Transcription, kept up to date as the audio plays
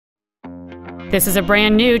This is a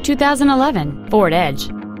brand new 2011 Ford Edge.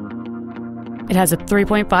 It has a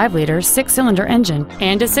 3.5-liter 6-cylinder engine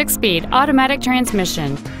and a 6-speed automatic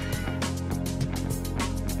transmission.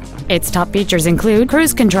 Its top features include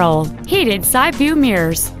cruise control, heated side view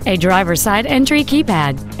mirrors, a driver's side entry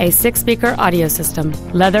keypad, a 6-speaker audio system,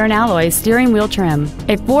 leather and alloy steering wheel trim,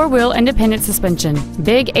 a 4-wheel independent suspension,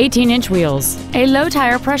 big 18-inch wheels, a low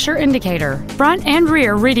tire pressure indicator, front and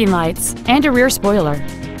rear reading lights, and a rear spoiler.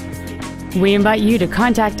 We invite you to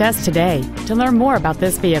contact us today to learn more about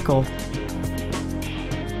this vehicle.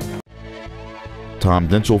 Tom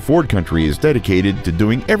Denchel Ford Country is dedicated to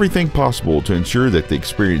doing everything possible to ensure that the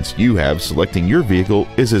experience you have selecting your vehicle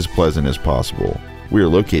is as pleasant as possible. We are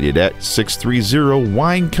located at 630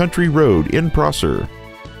 Wine Country Road in Prosser.